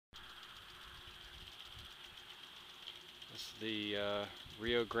is the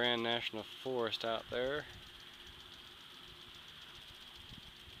Rio Grande National Forest out there.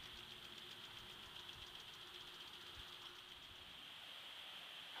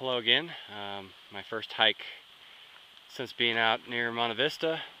 Hello again. My first hike since being out near Monte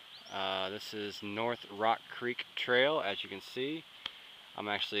Vista. This is NRockCrk Trail, as you can see. I'm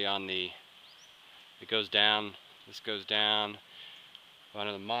actually on it goes down, this goes down about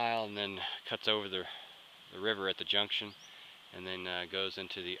another mile and then cuts over the river at the junction, and then goes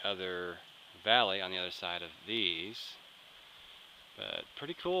into the other valley on the other side of these. But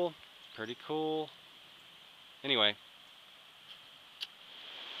pretty cool, pretty cool. Anyway,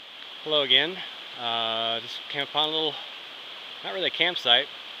 hello again. Just came upon a little, not really a campsite,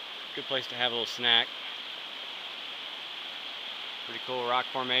 good place to have a little snack. Pretty cool rock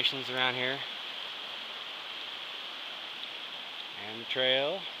formations around here. And the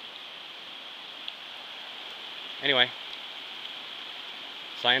trail. Anyway,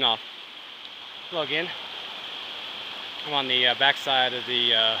 signing off. Hello again. I'm on the backside of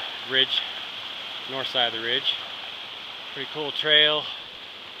the ridge, north side of the ridge. Pretty cool trail.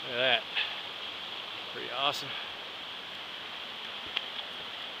 Look at that. Pretty awesome.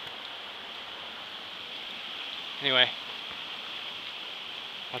 Anyway,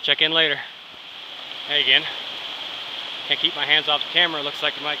 I'll check in later. Hey again. Can't keep my hands off the camera. Looks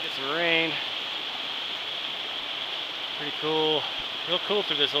like it might get some rain. Pretty cool. Real cool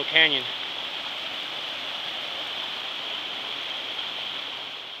through this little canyon.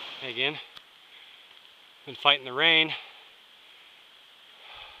 Hey again. Been fighting the rain.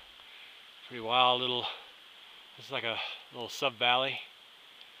 Pretty wild little, this is like a little sub-valley.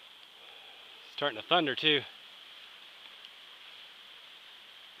 Starting to thunder too.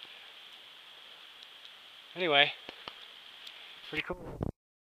 Anyway, pretty cool. Yep.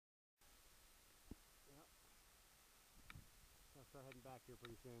 I'll start heading back here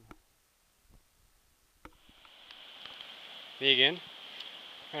pretty soon. Me again.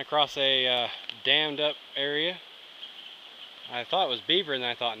 Going across a dammed up area. I thought it was beaver, and then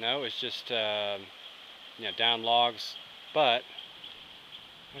I thought no, it's just you know, down logs. But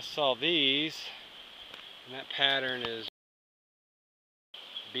I saw these, and that pattern is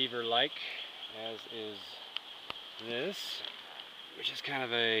beaver-like, as is this, which is kind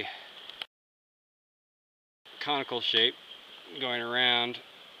of a conical shape going around.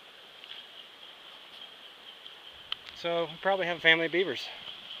 So we probably have a family of beavers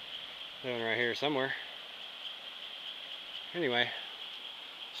living right here somewhere. Anyway,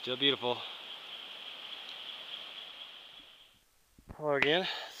 still beautiful. Hello again.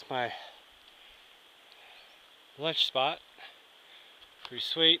 It's my lunch spot. Pretty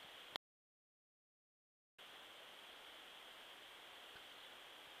sweet.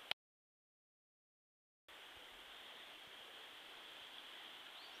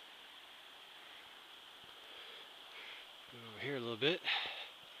 Go over here a little bit.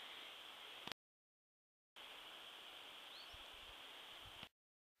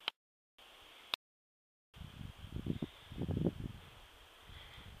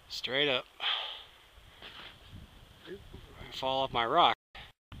 Straight up. Oop, fall off my rock.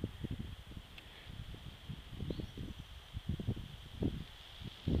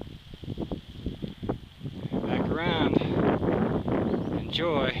 Back around.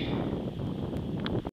 Enjoy.